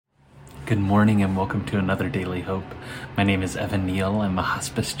Good morning and welcome to another Daily Hope. My name is Neel. I'm a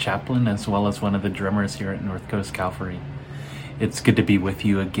hospice chaplain as well as one of the drummers here at North Coast Calvary. It's good to be with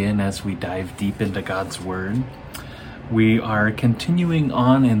you again as we dive deep into God's Word. We are continuing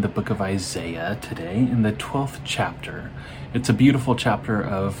on in the book of Isaiah today in the 12th chapter. It's a beautiful chapter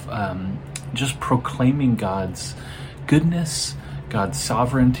of just proclaiming God's goodness, God's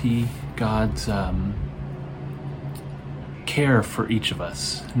sovereignty, God's care for each of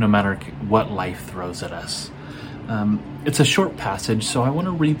us, no matter what life throws at us. It's a short passage, so I want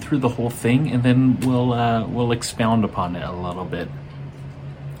to read through the whole thing, and then we'll expound upon it a little bit.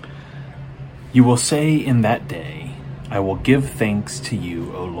 You will say in that day, I will give thanks to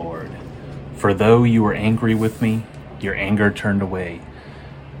you, O Lord, for though you were angry with me, your anger turned away,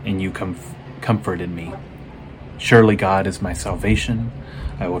 and you comforted me. Surely God is my salvation.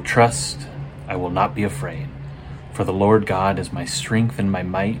 I will trust. I will not be afraid. For the Lord God is my strength and my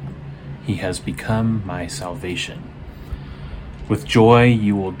might. He has become my salvation. With joy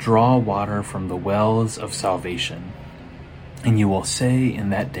you will draw water from the wells of salvation. And you will say in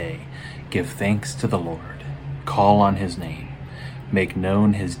that day, give thanks to the Lord. Call on his name. Make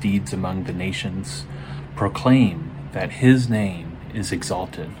known his deeds among the nations. Proclaim that his name is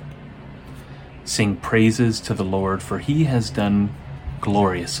exalted. Sing praises to the Lord, for he has done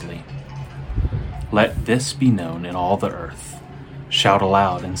gloriously. Let this be known in all the earth. Shout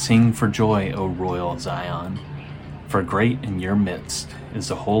aloud and sing for joy, O royal Zion. For great in your midst is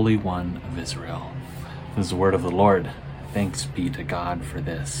the Holy One of Israel. This is the word of the Lord. Thanks be to God for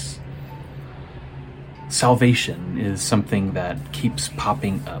this. Salvation is something that keeps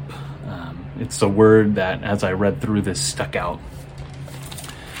popping up. It's a word that, as I read through this, stuck out.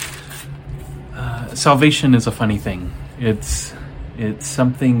 Salvation is a funny thing. It's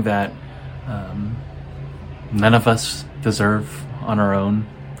something that none of us deserve on our own.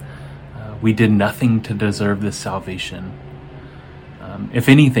 We did nothing to deserve this salvation. If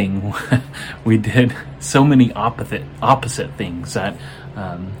anything, we did so many opposite things that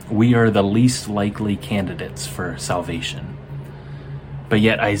we are the least likely candidates for salvation. But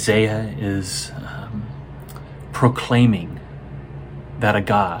yet Isaiah is proclaiming that a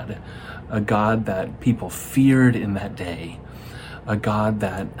God that people feared in that day, a God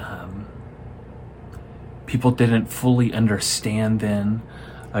that people didn't fully understand then,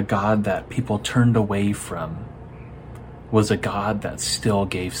 a God that people turned away from, was a God that still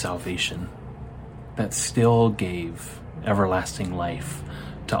gave salvation, that still gave everlasting life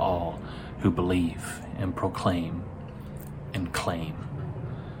to all who believe and proclaim and claim.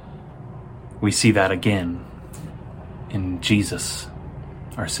 We see that again in Jesus,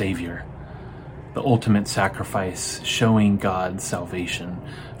 our Savior, the ultimate sacrifice, showing God's salvation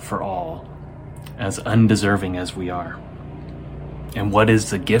for all, as undeserving as we are. And what is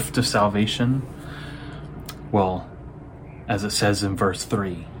the gift of salvation? Well, as it says in verse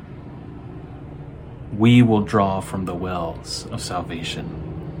 3, we will draw from the wells of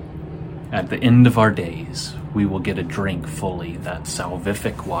salvation. At the end of our days, we will get a drink fully, that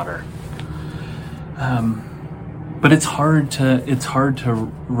salvific water. But it's hard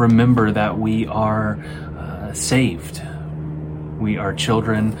to remember that we are saved. We are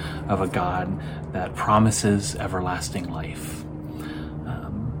children of a God that promises everlasting life.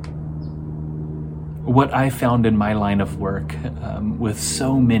 What I found in my line of work with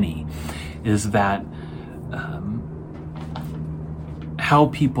so many is that how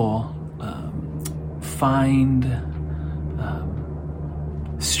people find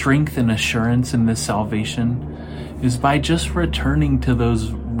strength and assurance in this salvation is by just returning to those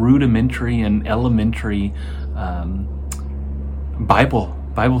rudimentary and elementary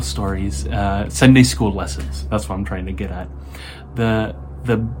Bible stories, Sunday school lessons. That's what I'm trying to get at.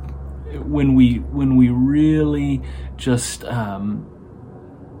 When we really just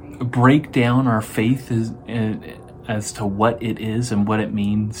break down our faith as to what it is and what it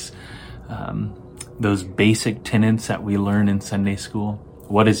means, those basic tenets that we learn in Sunday school.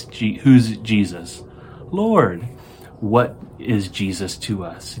 Who's Jesus? Lord. What is Jesus to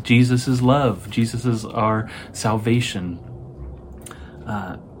us? Jesus is love. Jesus is our salvation.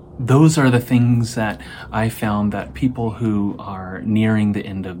 Those are the things that I found that people who are nearing the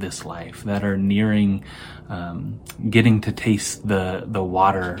end of this life, that are nearing getting to taste the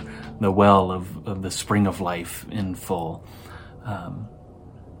water, the well of the spring of life in full,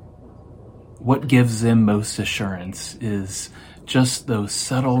 what gives them most assurance is just those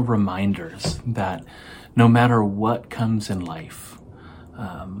subtle reminders that no matter what comes in life,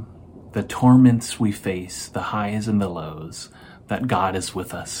 the torments we face, the highs and the lows, that God is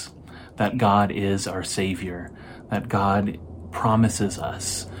with us, that God is our Savior, that God promises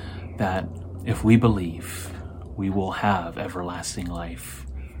us that if we believe, we will have everlasting life.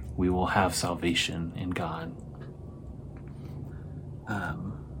 We will have salvation in God.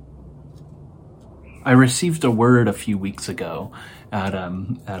 I received a word a few weeks ago at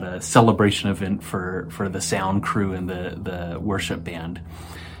a celebration event for the sound crew and the worship band,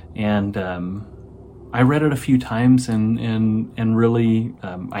 and I read it a few times and really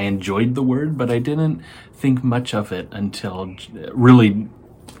I enjoyed the word, but I didn't think much of it until really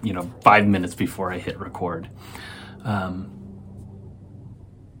 5 minutes before I hit record.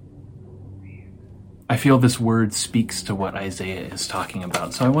 I feel this word speaks to what Isaiah is talking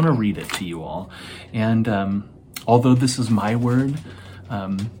about, so I want to read it to you all. And although this is my word,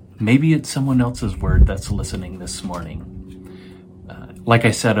 maybe it's someone else's word that's listening this morning. Like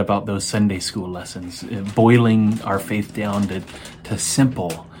I said about those Sunday school lessons, boiling our faith down to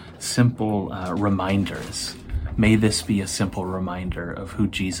simple reminders. May this be a simple reminder of who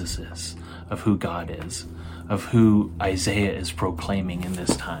Jesus is, of who God is, of who Isaiah is proclaiming in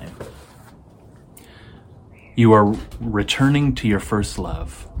this time. You are returning to your first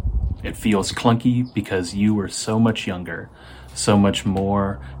love. It feels clunky because you were so much younger, so much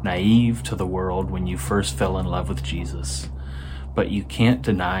more naive to the world when you first fell in love with Jesus. But you can't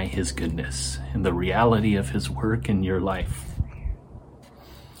deny his goodness and the reality of his work in your life.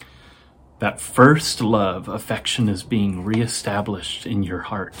 That first love affection is being reestablished in your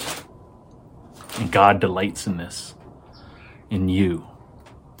heart. And God delights in this, in you.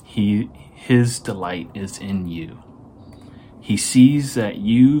 His delight is in you. He sees that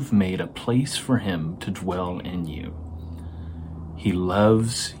you've made a place for him to dwell in you. He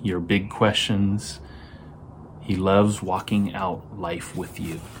loves your big questions. He loves walking out life with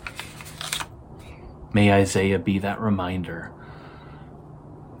you. May Isaiah be that reminder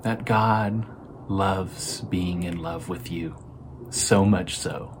that God loves being in love with you, so much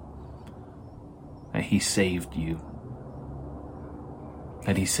so that he saved you,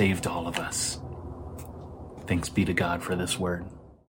 that he saved all of us. Thanks be to God for this word.